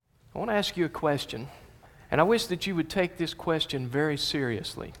I want to ask you a question, and I wish that you would take this question very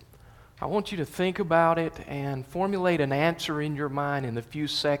seriously. I want you to think about it and formulate an answer in your mind in the few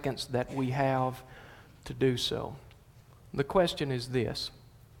seconds that we have to do so. The question is this: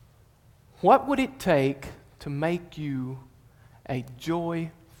 what would it take to make you a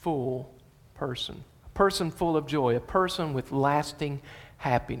joyful person? A person full of joy, a person with lasting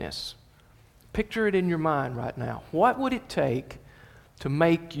happiness. Picture it in your mind right now. What would it take to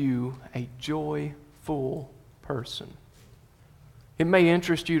make you a joyful person? It may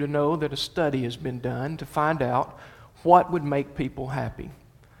interest you to know that a study has been done to find out what would make people happy.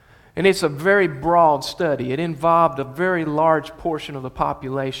 And it's a very broad study. It involved a very large portion of the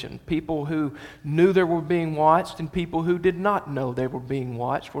population. People who knew they were being watched and people who did not know they were being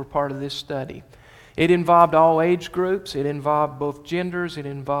watched were part of this study. It involved all age groups. It involved both genders. It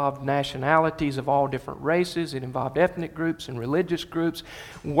involved nationalities of all different races. It involved ethnic groups and religious groups,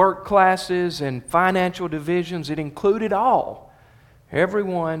 work classes and financial divisions. It included all.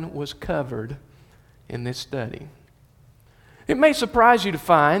 Everyone was covered in this study. It may surprise you to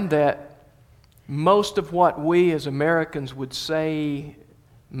find that most of what we as Americans would say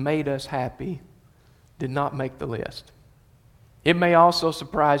made us happy did not make the list. It may also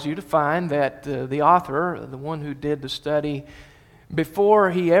surprise you to find that the author, the one who did the study,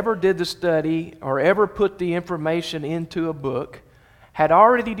 before he ever did the study or ever put the information into a book, had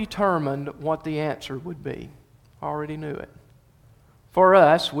already determined what the answer would be. Already knew it. For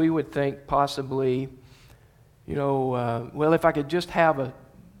us, we would think possibly, well, if I could just have a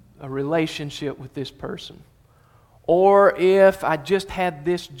relationship with this person, or if I just had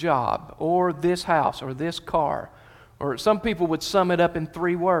this job, or this house, or this car, or some people would sum it up in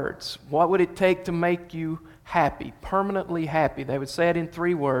 3 words. What would it take to make you happy, permanently happy? They would say it in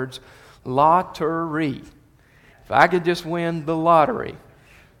 3 words: lottery. If I could just win the lottery.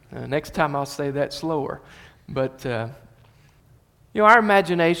 Next time I'll say that slower. But our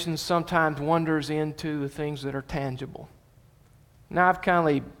imagination sometimes wanders into the things that are tangible. Now, I've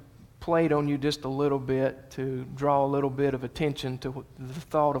kind of played on you just a little bit to draw a little bit of attention to the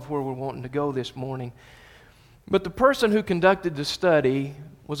thought of where we're wanting to go this morning. But the person who conducted the study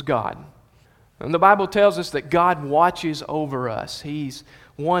was God. And the Bible tells us that God watches over us. He's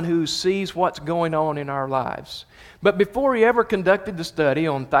one who sees what's going on in our lives. But before he ever conducted the study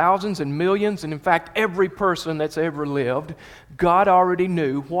on thousands and millions, and in fact every person that's ever lived, God already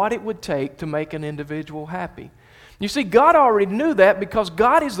knew what it would take to make an individual happy. You see, God already knew that because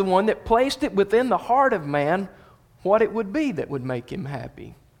God is the one that placed it within the heart of man what it would be that would make him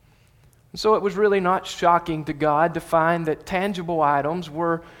happy. And so it was really not shocking to God to find that tangible items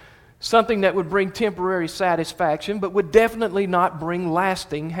were something that would bring temporary satisfaction, but would definitely not bring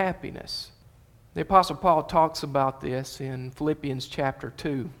lasting happiness. The Apostle Paul talks about this in Philippians chapter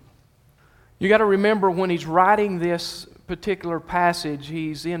 2. You got to remember, when he's writing this particular passage,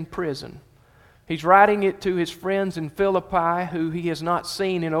 he's in prison. He's writing it to his friends in Philippi, who he has not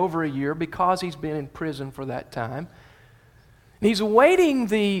seen in over a year because he's been in prison for that time. He's awaiting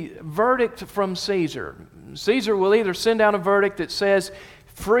the verdict from Caesar. Caesar will either send down a verdict that says,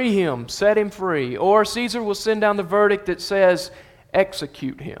 free him, set him free, or Caesar will send down the verdict that says,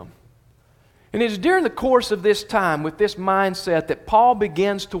 execute him. And it's during the course of this time, with this mindset, that Paul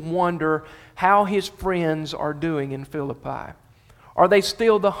begins to wonder how his friends are doing in Philippi. Are they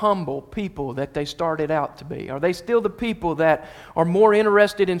still the humble people that they started out to be? Are they still the people that are more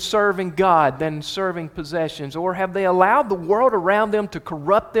interested in serving God than serving possessions? Or have they allowed the world around them to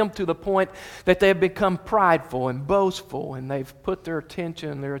corrupt them to the point that they have become prideful and boastful, and they've put their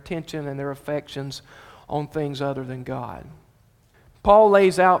attention and their affections on things other than God? Paul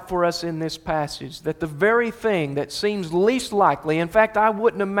lays out for us in this passage that the very thing that seems least likely, in fact, I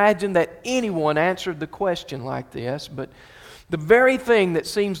wouldn't imagine that anyone answered the question like this, but the very thing that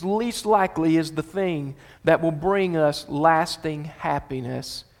seems least likely is the thing that will bring us lasting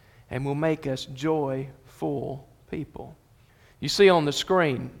happiness and will make us joyful people. You see on the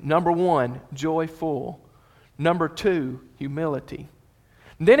screen, number 1, joyful. Number 2, humility.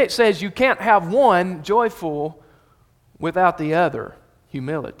 And then it says you can't have one, joyful, without the other,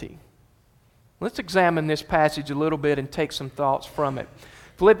 humility. Let's examine this passage a little bit and take some thoughts from it.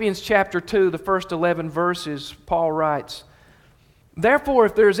 Philippians chapter 2, the first 11 verses, Paul writes, therefore,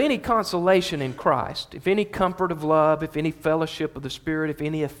 if there is any consolation in Christ, if any comfort of love, if any fellowship of the Spirit, if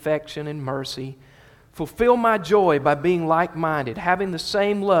any affection and mercy, fulfill my joy by being like-minded, having the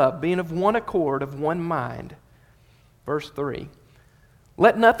same love, being of one accord, of one mind. Verse 3,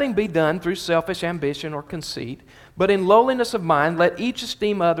 let nothing be done through selfish ambition or conceit, but in lowliness of mind let each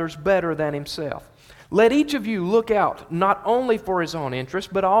esteem others better than himself. Let each of you look out not only for his own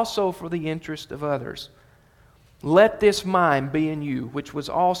interest, but also for the interest of others. Let this mind be in you, which was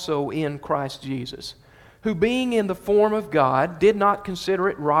also in Christ Jesus, who being in the form of God, did not consider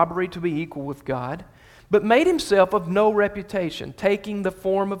it robbery to be equal with God, but made himself of no reputation, taking the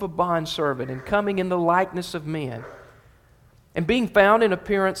form of a bondservant and coming in the likeness of men. And being found in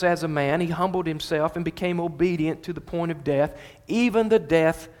appearance as a man, he humbled himself and became obedient to the point of death, even the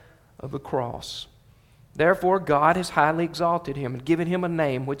death of the cross. Therefore God has highly exalted him and given him a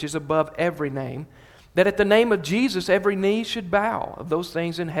name which is above every name, that at the name of Jesus every knee should bow, of those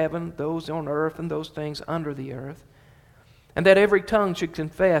things in heaven, those on earth, and those things under the earth, and that every tongue should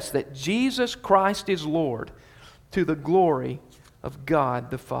confess that Jesus Christ is Lord, to the glory of God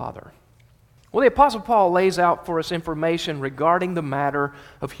the Father. Well, the Apostle Paul lays out for us information regarding the matter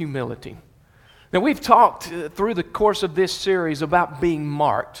of humility. Now, we've talked through the course of this series about being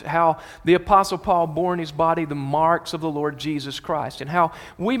marked, how the Apostle Paul bore in his body the marks of the Lord Jesus Christ, and how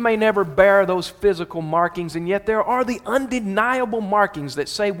we may never bear those physical markings, and yet there are the undeniable markings that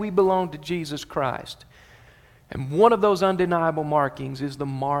say we belong to Jesus Christ. And one of those undeniable markings is the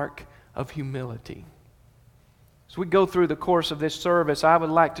mark of humility. As we go through the course of this service, I would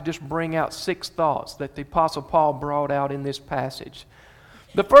like to just bring out 6 thoughts that the Apostle Paul brought out in this passage.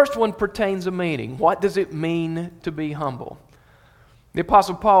 The first one pertains to meaning. What does it mean to be humble? The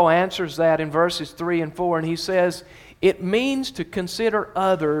Apostle Paul answers that in verses 3 and 4, and he says, it means to consider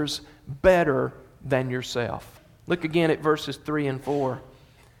others better than yourself. Look again at verses 3 and 4.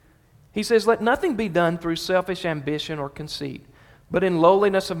 He says, let nothing be done through selfish ambition or conceit, but in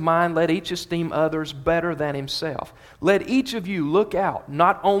lowliness of mind let each esteem others better than himself. Let each of you look out,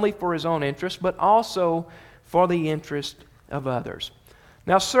 not only for his own interest, but also for the interest of others.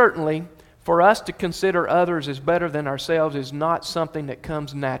 Now, certainly, for us to consider others as better than ourselves is not something that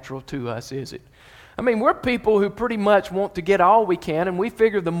comes natural to us, is it? I mean, we're people who pretty much want to get all we can, and we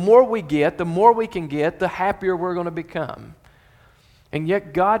figure the more we get, the more we can get, the happier we're going to become. And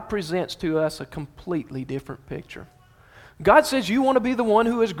yet, God presents to us a completely different picture. God says, you want to be the one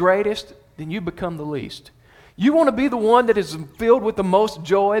who is greatest, then you become the least. You want to be the one that is filled with the most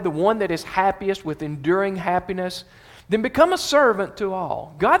joy, the one that is happiest with enduring happiness, then become a servant to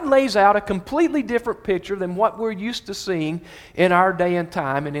all. God lays out a completely different picture than what we're used to seeing in our day and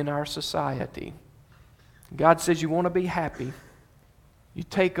time and in our society. God says you want to be happy, you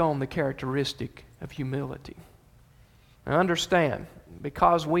take on the characteristic of humility. Now understand,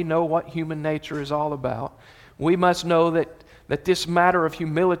 because we know what human nature is all about, we must know that this matter of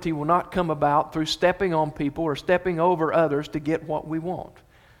humility will not come about through stepping on people or stepping over others to get what we want.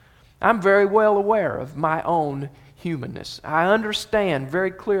 I'm very well aware of my own humanness. I understand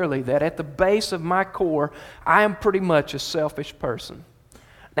very clearly that at the base of my core, I am pretty much a selfish person.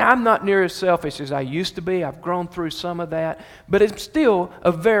 Now, I'm not near as selfish as I used to be. I've grown through some of that, but I'm still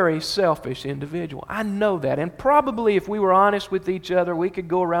a very selfish individual. I know that, and probably if we were honest with each other, we could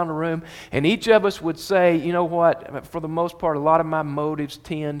go around the room and each of us would say, you know what, for the most part, a lot of my motives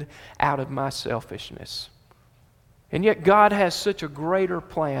tend out of my selfishness. And yet God has such a greater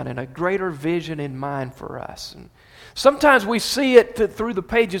plan and a greater vision in mind for us. And sometimes we see it through the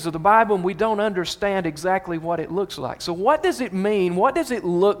pages of the Bible and we don't understand exactly what it looks like. So what does it mean? What does it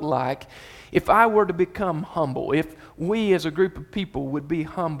look like if I were to become humble? If we as a group of people would be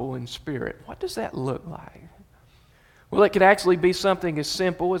humble in spirit? What does that look like? Well, it could actually be something as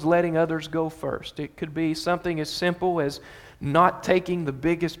simple as letting others go first. It could be something as simple as not taking the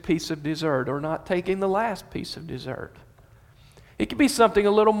biggest piece of dessert or not taking the last piece of dessert. It could be something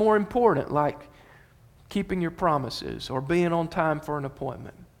a little more important, like keeping your promises or being on time for an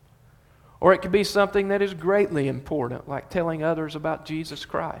appointment. Or it could be something that is greatly important, like telling others about Jesus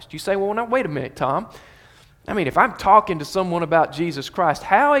Christ. You say, well, now wait a minute, Tom. I mean, if I'm talking to someone about Jesus Christ,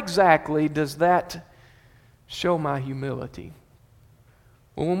 how exactly does that show my humility?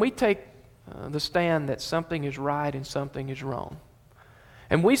 Well, when we take the stand that something is right and something is wrong,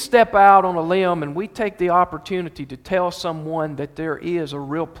 and we step out on a limb and we take the opportunity to tell someone that there is a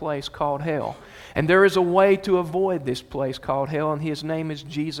real place called hell, and there is a way to avoid this place called hell, and His name is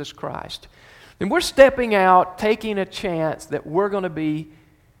Jesus Christ, then we're stepping out, taking a chance that we're going to be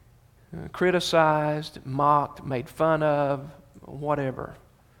criticized, mocked, made fun of, whatever.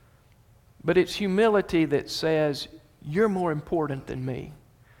 But it's humility that says, you're more important than me.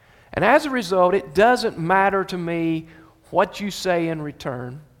 And as a result, it doesn't matter to me what you say in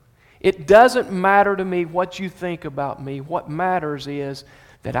return. It doesn't matter to me what you think about me. What matters is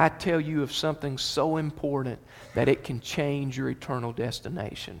that I tell you of something so important that it can change your eternal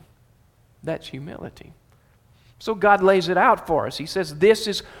destination. That's humility. So God lays it out for us. He says, this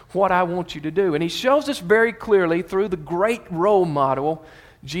is what I want you to do. And He shows us very clearly through the great role model,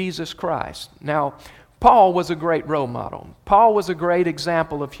 Jesus Christ. Now, Paul was a great role model. Paul was a great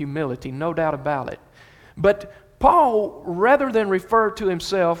example of humility, no doubt about it. But Paul, rather than refer to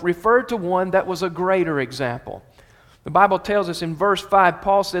himself, referred to one that was a greater example. The Bible tells us in verse 5,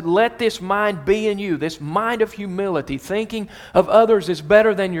 Paul said, let this mind be in you, this mind of humility, thinking of others is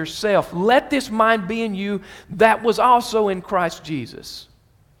better than yourself. Let this mind be in you that was also in Christ Jesus.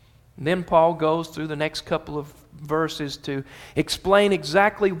 And then Paul goes through the next couple of verses to explain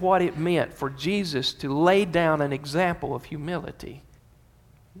exactly what it meant for Jesus to lay down an example of humility.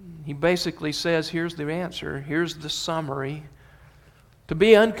 He basically says, here's the answer, here's the summary. To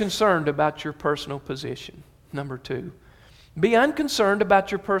be unconcerned about your personal position. Number 2, be unconcerned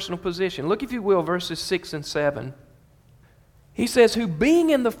about your personal position. Look, if you will, verses 6 and 7. He says, who being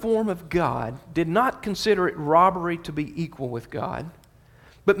in the form of God did not consider it robbery to be equal with God,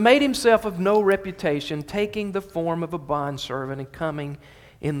 but made himself of no reputation, taking the form of a bondservant and coming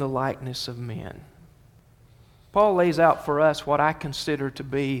in the likeness of men. Paul lays out for us what I consider to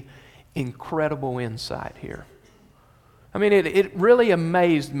be incredible insight here. I mean, it really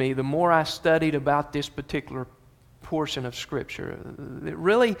amazed me the more I studied about this particular portion of Scripture. It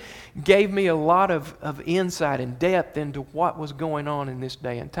really gave me a lot of insight and depth into what was going on in this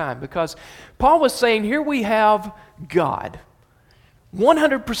day and time. Because Paul was saying, here we have God,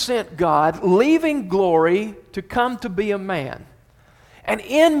 100% God, leaving glory to come to be a man. And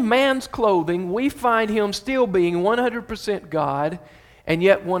in man's clothing, we find Him still being 100% God and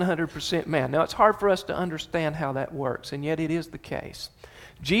yet 100% man. Now, it's hard for us to understand how that works, and yet it is the case.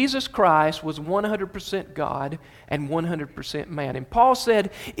 Jesus Christ was 100% God and 100% man. And Paul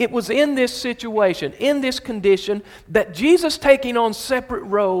said it was in this situation, in this condition, that Jesus taking on separate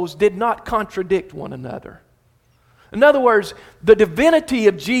roles did not contradict one another. In other words, the divinity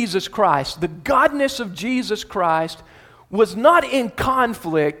of Jesus Christ, the godness of Jesus Christ, was not in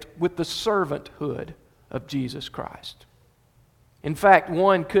conflict with the servanthood of Jesus Christ. In fact,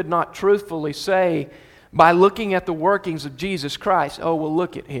 one could not truthfully say, by looking at the workings of Jesus Christ, oh, well,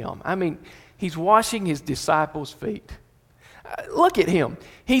 look at Him. I mean, He's washing His disciples' feet. Look at Him.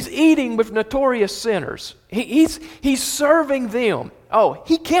 He's eating with notorious sinners. He's serving them. Oh,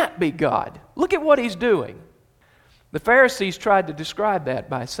 He can't be God. Look at what He's doing. The Pharisees tried to describe that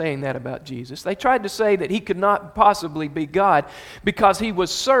by saying that about Jesus. They tried to say that He could not possibly be God because He was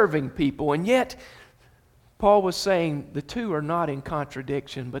serving people. And yet, Paul was saying the two are not in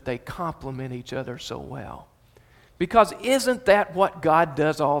contradiction, but they complement each other so well. Because isn't that what God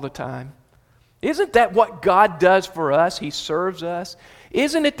does all the time? Isn't that what God does for us? He serves us.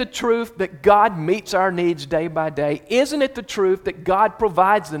 Isn't it the truth that God meets our needs day by day? Isn't it the truth that God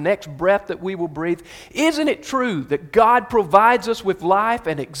provides the next breath that we will breathe? Isn't it true that God provides us with life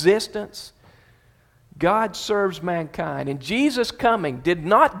and existence? God serves mankind, and Jesus coming did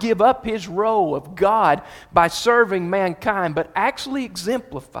not give up His role of God by serving mankind, but actually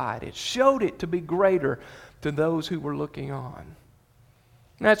exemplified it, showed it to be greater to those who were looking on.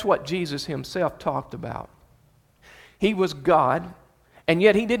 And that's what Jesus Himself talked about. He was God, and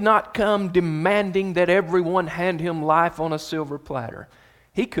yet He did not come demanding that everyone hand Him life on a silver platter.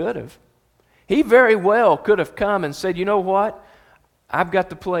 He could have. He very well could have come and said, you know what? I've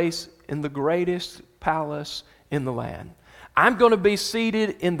got the place in the greatest palace in the land. I'm going to be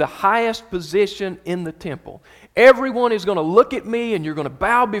seated in the highest position in the temple. Everyone is going to look at me and you're going to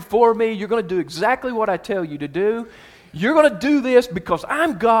bow before me. You're going to do exactly what I tell you to do. You're going to do this because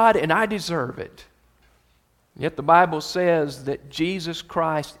I'm God and I deserve it. Yet the Bible says that Jesus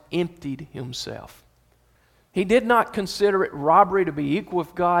Christ emptied Himself. He did not consider it robbery to be equal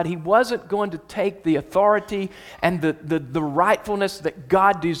with God. He wasn't going to take the authority and the rightfulness that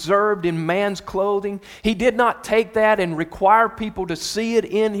God deserved in man's clothing. He did not take that and require people to see it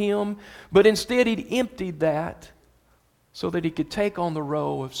in Him, but instead He emptied that so that He could take on the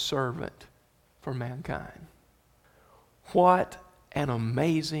role of servant for mankind. What an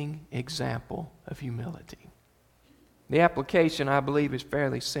amazing example of humility. The application, I believe, is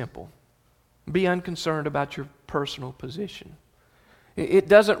fairly simple. Be unconcerned about your personal position. It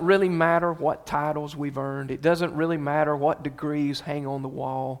doesn't really matter what titles we've earned. It doesn't really matter what degrees hang on the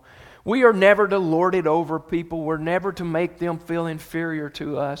wall. We are never to lord it over people. We're never to make them feel inferior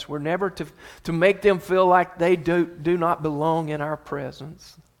to us. We're never to make them feel like they do not belong in our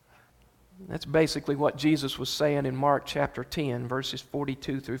presence. That's basically what Jesus was saying in Mark chapter 10, verses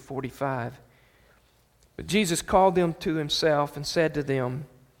 42 through 45. But Jesus called them to Himself and said to them,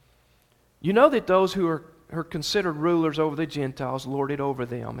 you know that those who are considered rulers over the Gentiles lord it over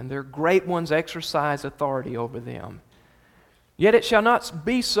them, and their great ones exercise authority over them. Yet it shall not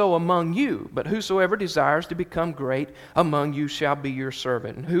be so among you, but whosoever desires to become great among you shall be your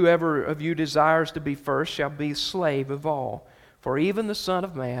servant. And whoever of you desires to be first shall be slave of all. For even the Son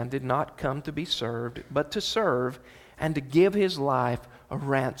of Man did not come to be served, but to serve, and to give his life a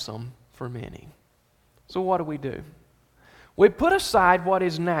ransom for many. So what do? We put aside what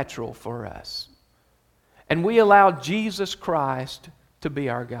is natural for us, and we allow Jesus Christ to be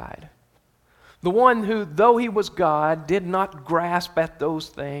our guide. The one who, though he was God, did not grasp at those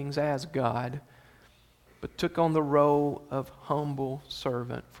things as God, but took on the role of humble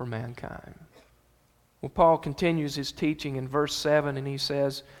servant for mankind. Well, Paul continues his teaching in verse 7, and he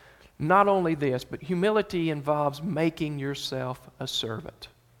says, not only this, but humility involves making yourself a servant.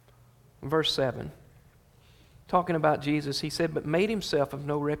 Verse 7, talking about Jesus, he said, but made himself of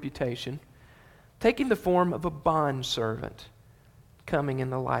no reputation, taking the form of a bondservant, coming in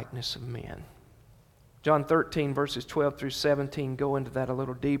the likeness of men. John 13, verses 12 through 17 go into that a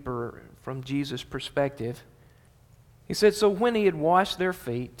little deeper from Jesus' perspective. He said, so when he had washed their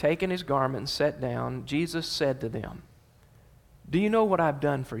feet, taken his garment and sat down, Jesus said to them, do you know what I've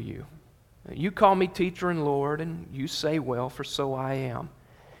done for you? You call me teacher and Lord, and you say, well, for so I am.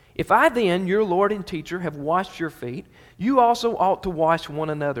 If I then, your Lord and teacher, have washed your feet, you also ought to wash one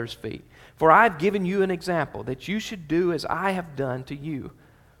another's feet. For I have given you an example, that you should do as I have done to you.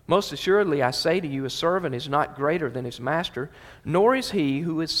 Most assuredly, I say to you, a servant is not greater than his master, nor is he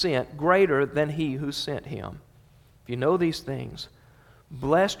who is sent greater than he who sent him. If you know these things,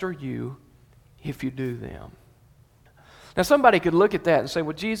 blessed are you if you do them. Now, somebody could look at that and say,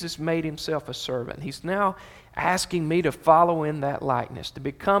 well, Jesus made himself a servant. He's now asking me to follow in that likeness, to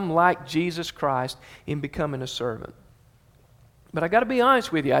become like Jesus Christ in becoming a servant. But I got to be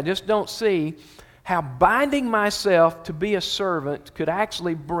honest with you, I just don't see how binding myself to be a servant could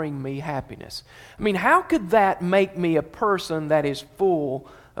actually bring me happiness. I mean, how could that make me a person that is full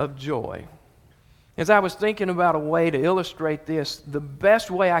of joy? As I was thinking about a way to illustrate this, the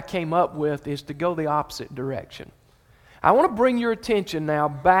best way I came up with is to go the opposite direction. I want to bring your attention now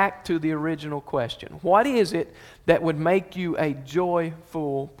back to the original question. What is it that would make you a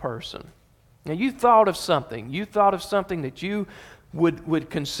joyful person? Now, you thought of something. You thought of something that you would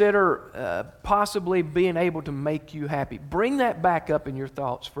consider possibly being able to make you happy. Bring that back up in your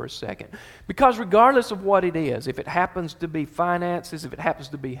thoughts for a second. Because regardless of what it is, if it happens to be finances, if it happens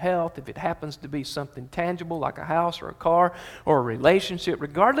to be health, if it happens to be something tangible like a house or a car or a relationship,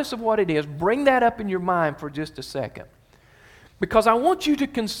 regardless of what it is, bring that up in your mind for just a second. Because I want you to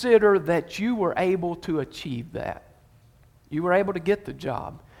consider that you were able to achieve that. You were able to get the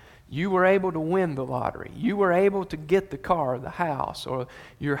job. You were able to win the lottery. You were able to get the car or the house, or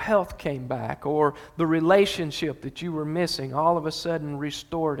your health came back, or the relationship that you were missing all of a sudden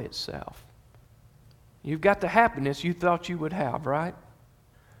restored itself. You've got the happiness you thought you would have, right?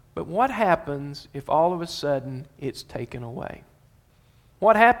 But what happens if all of a sudden it's taken away?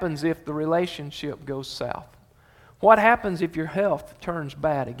 What happens if the relationship goes south? What happens if your health turns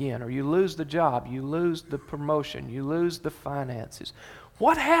bad again, or you lose the job, you lose the promotion, you lose the finances?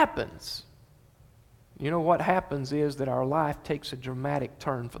 What happens? You know, what happens is that our life takes a dramatic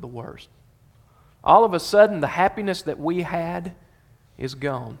turn for the worst. All of a sudden, the happiness that we had is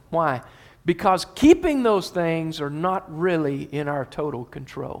gone. Why? Because keeping those things are not really in our total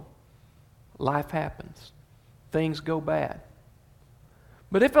control. Life happens. Things go bad.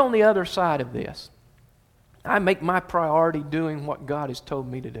 But if on the other side of this, I make my priority doing what God has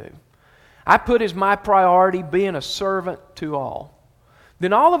told me to do, I put as my priority being a servant to all,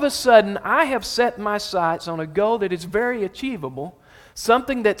 then all of a sudden I have set my sights on a goal that is very achievable,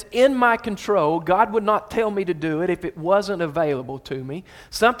 something that's in my control. God would not tell me to do it if it wasn't available to me.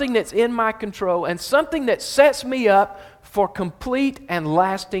 Something that's in my control, and something that sets me up for complete and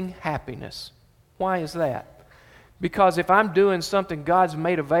lasting happiness. Why is that? Because if I'm doing something God's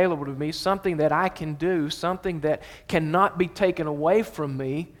made available to me, something that I can do, something that cannot be taken away from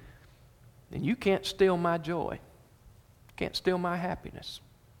me, then you can't steal my joy. Can't steal my happiness.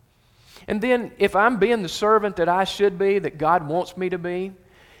 And then if I'm being the servant that I should be, that God wants me to be,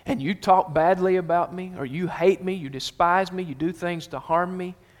 and you talk badly about me, or you hate me, you despise me, you do things to harm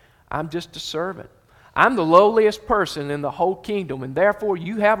me, I'm just a servant. I'm the lowliest person in the whole kingdom, and therefore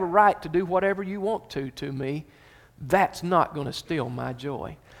you have a right to do whatever you want to me. That's not going to steal my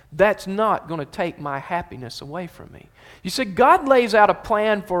joy. That's not going to take my happiness away from me. You see, God lays out a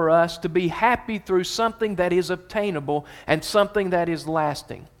plan for us to be happy through something that is obtainable and something that is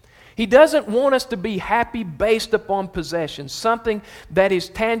lasting. He doesn't want us to be happy based upon possessions, something that is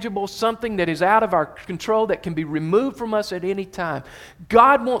tangible, something that is out of our control, that can be removed from us at any time.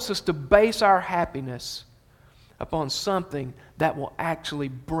 God wants us to base our happiness upon something that will actually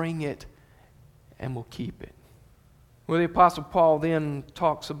bring it and will keep it. Well, the Apostle Paul then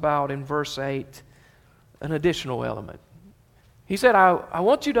talks about in verse 8 an additional element. He said, I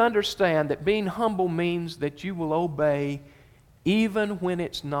want you to understand that being humble means that you will obey even when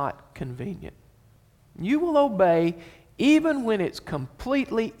it's not convenient. You will obey even when it's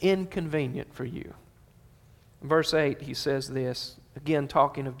completely inconvenient for you. In verse 8, he says this, again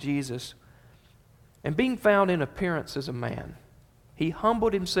talking of Jesus, and being found in appearance as a man, he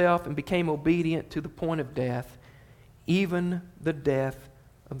humbled himself and became obedient to the point of death, even the death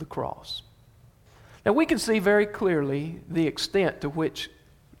of the cross. Now we can see very clearly the extent to which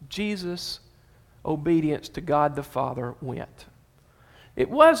Jesus' obedience to God the Father went. It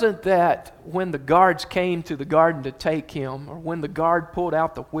wasn't that when the guards came to the garden to take him, or when the guard pulled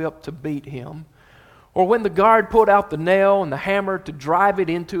out the whip to beat him, or when the guard pulled out the nail and the hammer to drive it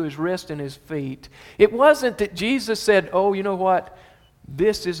into his wrist and his feet. It wasn't that Jesus said, oh, you know what?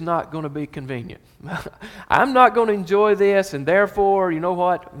 This is not going to be convenient. I'm not going to enjoy this, and therefore, you know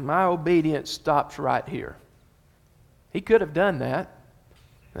what? My obedience stops right here. He could have done that.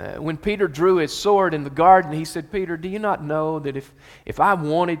 When Peter drew his sword in the garden, he said, Peter, do you not know that if I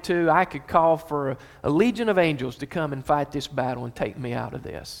wanted to, I could call for a legion of angels to come and fight this battle and take me out of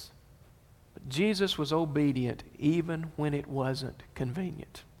this? But Jesus was obedient even when it wasn't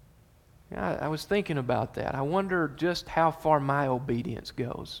convenient. I was thinking about that. I wonder just how far my obedience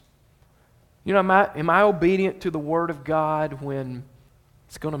goes. You know, am I obedient to the Word of God when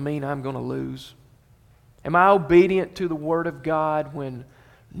it's going to mean I'm going to lose? Am I obedient to the Word of God when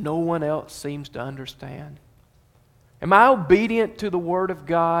no one else seems to understand? Am I obedient to the Word of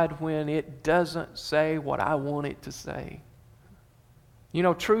God when it doesn't say what I want it to say? You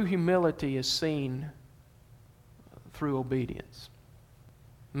know, true humility is seen through obedience.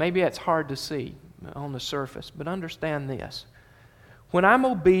 Maybe it's hard to see on the surface, but understand this. When I'm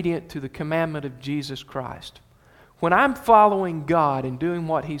obedient to the commandment of Jesus Christ, when I'm following God and doing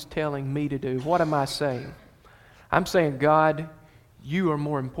what He's telling me to do, what am I saying? I'm saying, God, you are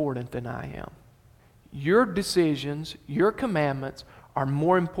more important than I am. Your decisions, your commandments are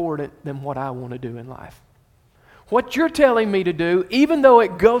more important than what I want to do in life. What you're telling me to do, even though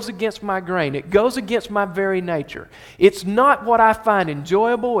it goes against my grain, it goes against my very nature, it's not what I find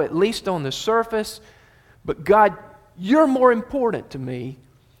enjoyable, at least on the surface, but God, you're more important to me,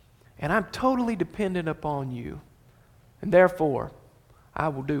 and I'm totally dependent upon you, and therefore, I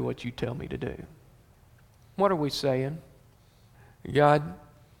will do what you tell me to do. What are we saying? God,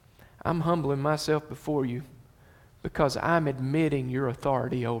 I'm humbling myself before you because I'm admitting your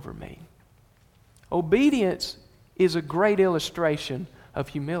authority over me. Obedience is a great illustration of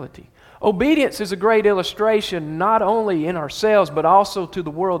humility. Obedience is a great illustration not only in ourselves but also to the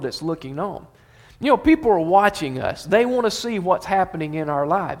world that's looking on. You know, people are watching us. They want to see what's happening in our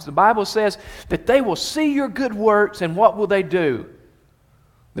lives. The Bible says that they will see your good works, and what will they do?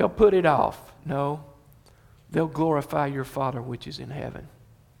 They'll put it off. No, they'll glorify your Father which is in heaven.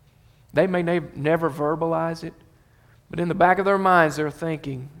 They may never verbalize it, but in the back of their minds they're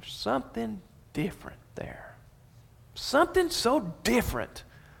thinking, there's something different there. Something so different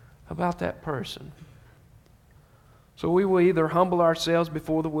about that person. So we will either humble ourselves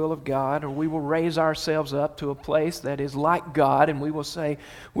before the will of God, or we will raise ourselves up to a place that is like God, and we will say,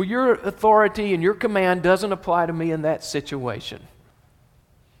 well, your authority and your command doesn't apply to me in that situation.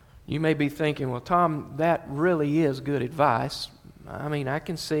 You may be thinking, well, Tom, that really is good advice. I mean, I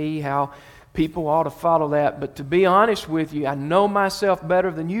can see how people ought to follow that, but to be honest with you, I know myself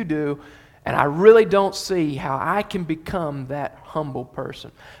better than you do, and I really don't see how I can become that humble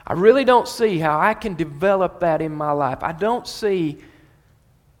person. I really don't see how I can develop that in my life. I don't see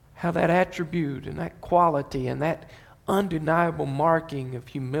how that attribute and that quality and that undeniable marking of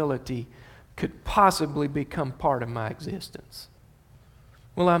humility could possibly become part of my existence.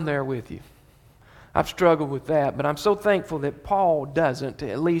 Well, I'm there with you. I've struggled with that, but I'm so thankful that Paul doesn't,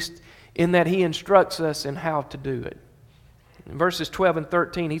 at least in that he instructs us in how to do it. In verses 12 and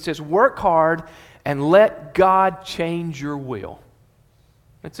 13, he says, work hard and let God change your will.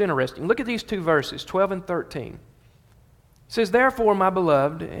 It's interesting. Look at these two verses, 12 and 13. It says, therefore, my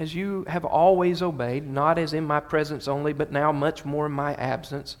beloved, as you have always obeyed, not as in my presence only, but now much more in my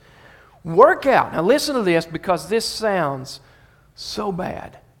absence, work out. Now listen to this, because this sounds so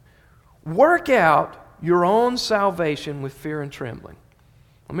bad. Work out your own salvation with fear and trembling.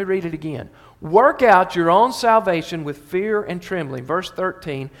 Let me read it again. Work out your own salvation with fear and trembling. Verse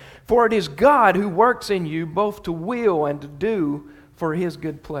 13, for it is God who works in you both to will and to do for His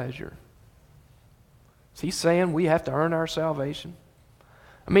good pleasure. Is he saying we have to earn our salvation?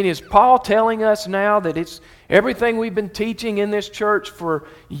 I mean, is Paul telling us now that it's everything we've been teaching in this church for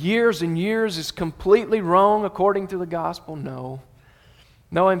years and years is completely wrong according to the gospel? No.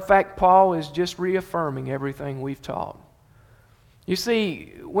 No, in fact, Paul is just reaffirming everything we've taught. You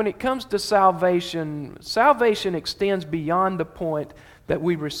see, when it comes to salvation, salvation extends beyond the point that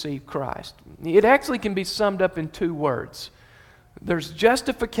we receive Christ. It actually can be summed up in two words. There's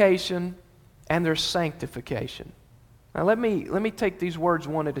justification and there's sanctification. Now let me take these words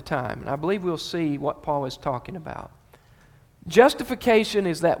one at a time, and I believe we'll see what Paul is talking about. Justification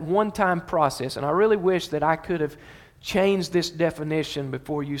is that one-time process, and I really wish that I could have changed this definition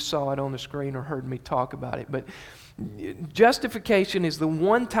before you saw it on the screen or heard me talk about it. But justification is the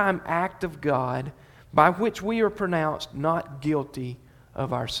one-time act of God by which we are pronounced not guilty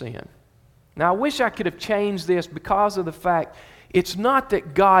of our sin. Now I wish I could have changed this because of the fact it's not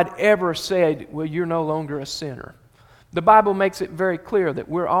that God ever said, well, you're no longer a sinner. The Bible makes it very clear that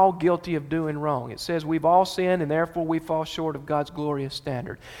we're all guilty of doing wrong. It says we've all sinned and therefore we fall short of God's glorious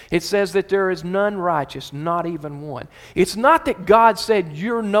standard. It says that there is none righteous, not even one. It's not that God said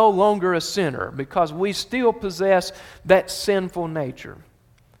you're no longer a sinner because we still possess that sinful nature.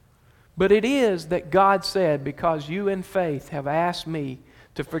 But it is that God said, because you in faith have asked me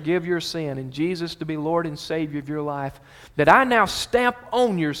to forgive your sin and Jesus to be Lord and Savior of your life, that I now stamp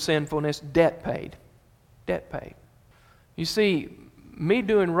on your sinfulness debt paid. Debt paid. You see, me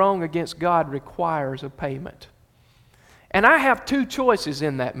doing wrong against God requires a payment. And I have two choices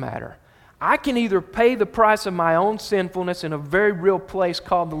in that matter. I can either pay the price of my own sinfulness in a very real place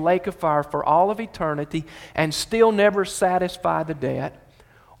called the lake of fire for all of eternity and still never satisfy the debt,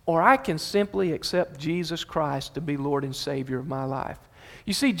 or I can simply accept Jesus Christ to be Lord and Savior of my life.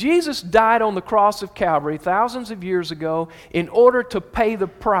 You see, Jesus died on the cross of Calvary thousands of years ago in order to pay the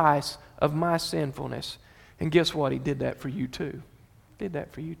price of my sinfulness. And guess what? He did that for you too. Did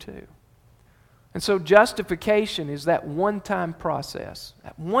that for you too. And so justification is that one-time process,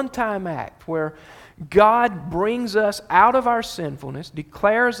 that one-time act where God brings us out of our sinfulness,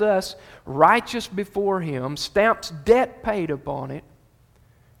 declares us righteous before Him, stamps debt paid upon it,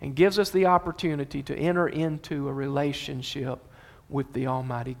 and gives us the opportunity to enter into a relationship with the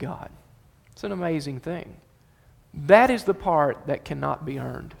Almighty God. It's an amazing thing. That is the part that cannot be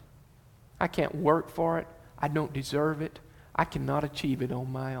earned. I can't work for it. I don't deserve it. I cannot achieve it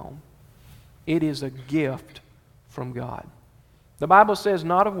on my own. It is a gift from God. The Bible says,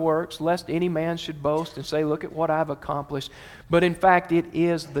 not of works, lest any man should boast and say, look at what I've accomplished. But in fact, it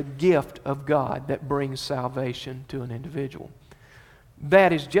is the gift of God that brings salvation to an individual.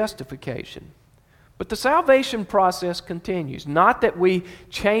 That is justification. But the salvation process continues. Not that we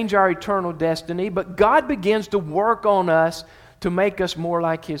change our eternal destiny, but God begins to work on us to make us more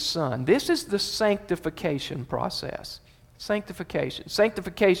like His Son. This is the sanctification process. Sanctification.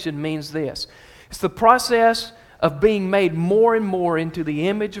 Sanctification means this. It's the process of being made more and more into the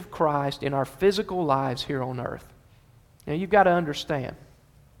image of Christ in our physical lives here on earth. Now you've got to understand,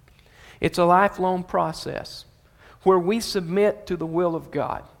 it's a lifelong process where we submit to the will of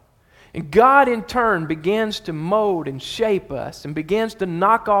God. And God in turn begins to mold and shape us and begins to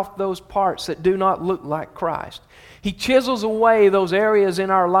knock off those parts that do not look like Christ. He chisels away those areas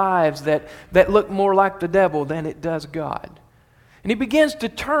in our lives that look more like the devil than it does God. And He begins to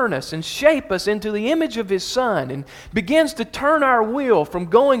turn us and shape us into the image of His Son and begins to turn our will from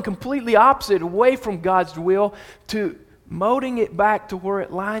going completely opposite away from God's will to molding it back to where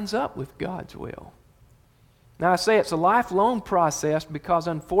it lines up with God's will. Now I say it's a lifelong process because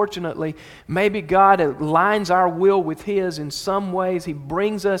unfortunately maybe God aligns our will with His in some ways. He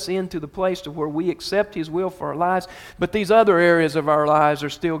brings us into the place to where we accept His will for our lives, but these other areas of our lives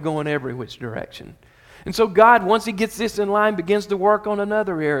are still going every which direction. And so God, once He gets this in line, begins to work on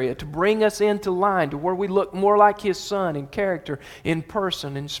another area to bring us into line to where we look more like His Son in character, in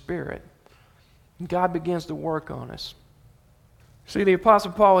person, in spirit. And God begins to work on us. See, the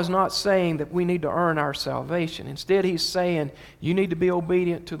Apostle Paul is not saying that we need to earn our salvation. Instead, he's saying you need to be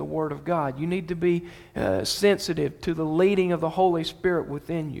obedient to the Word of God. You need to be sensitive to the leading of the Holy Spirit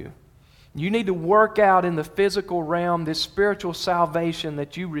within you. You need to work out in the physical realm this spiritual salvation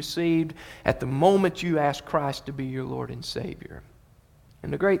that you received at the moment you asked Christ to be your Lord and Savior.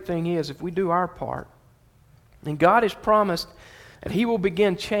 And the great thing is, if we do our part, and God has promised that He will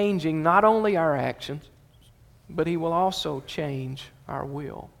begin changing not only our actions, but He will also change our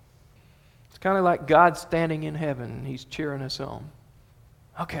will. It's kind of like God standing in heaven and He's cheering us on.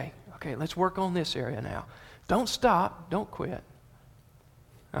 Okay, let's work on this area now. Don't stop. Don't quit.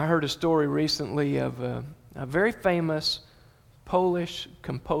 I heard a story recently of a very famous Polish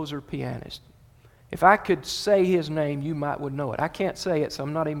composer pianist. If I could say his name, you would know it. I can't say it, so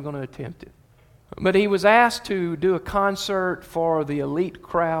I'm not even going to attempt it. But he was asked to do a concert for the elite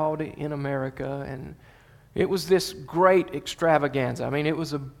crowd in America, and it was this great extravaganza. I mean, it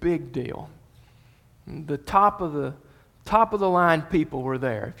was a big deal. The top of the line people were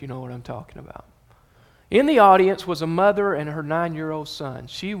there, if you know what I'm talking about. In the audience was a mother and her 9-year-old son.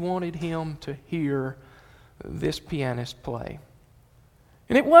 She wanted him to hear this pianist play.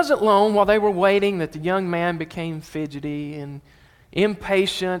 And it wasn't long while they were waiting that the young man became fidgety and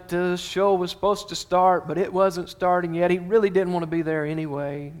impatient. The show was supposed to start, but it wasn't starting yet. He really didn't want to be there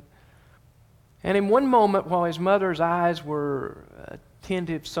anyway. And in one moment, while his mother's eyes were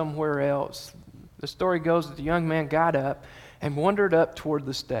attentive somewhere else, the story goes that the young man got up and wandered up toward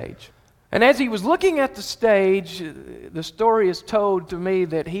the stage. And as he was looking at the stage, the story is told to me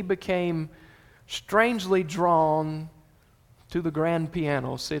that he became strangely drawn to the grand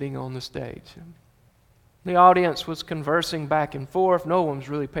piano sitting on the stage. The audience was conversing back and forth. No one was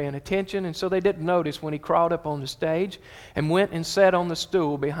really paying attention, and so they didn't notice when he crawled up on the stage and went and sat on the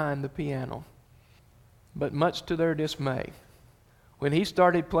stool behind the piano. But much to their dismay, when he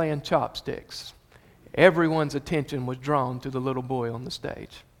started playing chopsticks, everyone's attention was drawn to the little boy on the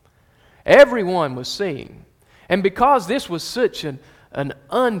stage. Everyone was seeing. And because this was such an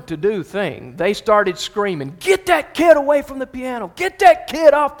un-to-do thing, they started screaming, "Get that kid away from the piano! Get that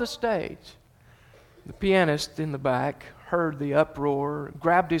kid off the stage!" The pianist in the back heard the uproar,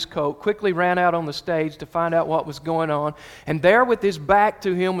 grabbed his coat, quickly ran out on the stage to find out what was going on. And there with his back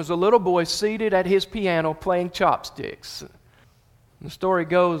to him was a little boy seated at his piano playing chopsticks. The story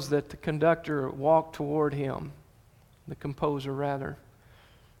goes that the conductor walked toward him, the composer rather.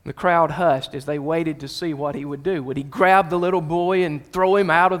 The crowd hushed as they waited to see what he would do. Would he grab the little boy and throw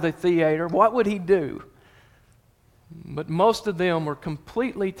him out of the theater? What would he do? But most of them were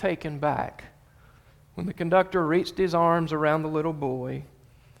completely taken back when the conductor reached his arms around the little boy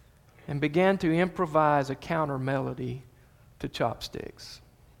and began to improvise a counter melody to chopsticks.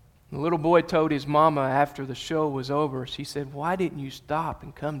 The little boy told his mama after the show was over, she said, "Why didn't you stop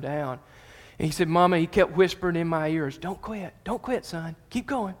and come down?" And he said, "Mama," he kept whispering in my ears, "Don't quit, son. Keep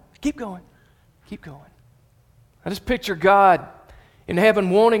going, keep going, keep going." I just picture God in heaven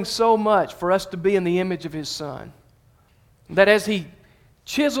wanting so much for us to be in the image of His Son, that as He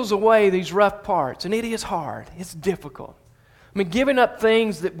chisels away these rough parts, and it is hard, it's difficult. I mean, giving up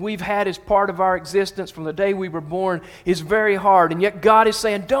things that we've had as part of our existence from the day we were born is very hard, and yet God is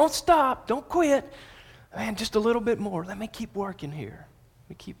saying, "Don't stop, don't quit. Man, just a little bit more. Let me keep working here. Let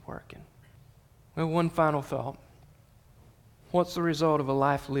me keep working." Well, one final thought. What's the result of a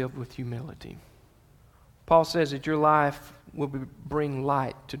life lived with humility? Paul says that your life will bring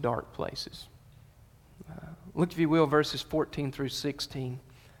light to dark places. Look, if you will, verses 14 through 16.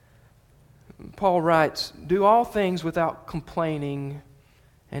 Paul writes, "Do all things without complaining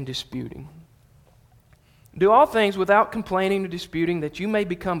and disputing. Do all things without complaining or disputing, that you may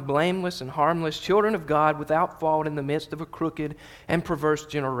become blameless and harmless, children of God without fault in the midst of a crooked and perverse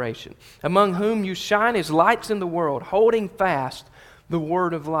generation, among whom you shine as lights in the world, holding fast the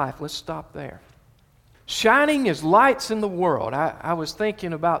word of life." Let's stop there. Shining as lights in the world. I was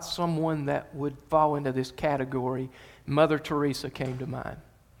thinking about someone that would fall into this category. Mother Teresa came to mind.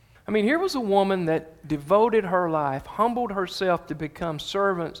 I mean, here was a woman that devoted her life, humbled herself to become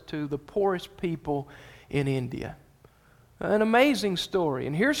servants to the poorest people in India. An amazing story.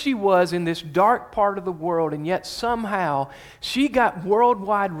 And here she was in this dark part of the world, and yet somehow she got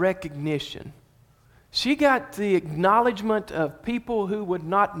worldwide recognition. She got the acknowledgement of people who would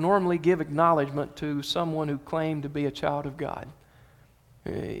not normally give acknowledgement to someone who claimed to be a child of God.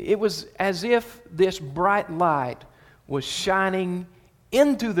 It was as if this bright light was shining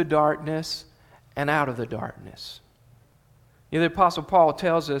into the darkness and out of the darkness. You know, the Apostle Paul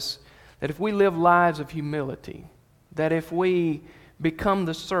tells us that if we live lives of humility, that if we become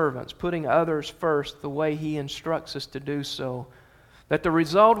the servants, putting others first the way he instructs us to do so, that the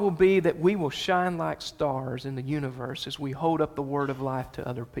result will be that we will shine like stars in the universe as we hold up the word of life to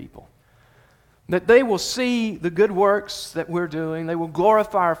other people. That they will see the good works that we're doing. They will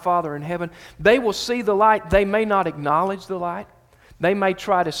glorify our Father in heaven. They will see the light. They may not acknowledge the light. They may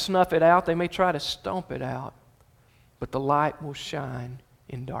try to snuff it out. They may try to stomp it out. But the light will shine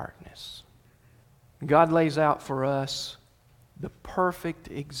in darkness. God lays out for us the perfect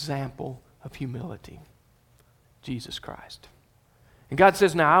example of humility, Jesus Christ. And God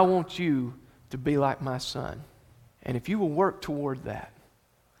says, "Now I want you to be like my Son. And if you will work toward that,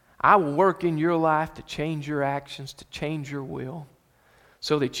 I will work in your life to change your actions, to change your will,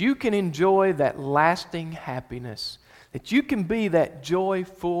 so that you can enjoy that lasting happiness, that you can be that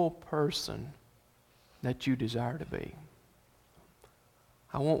joyful person that you desire to be.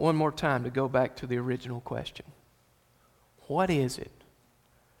 I want one more time to go back to the original question. What is it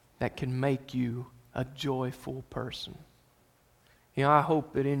that can make you a joyful person? I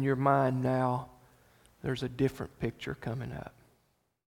hope that in your mind now there's a different picture coming up.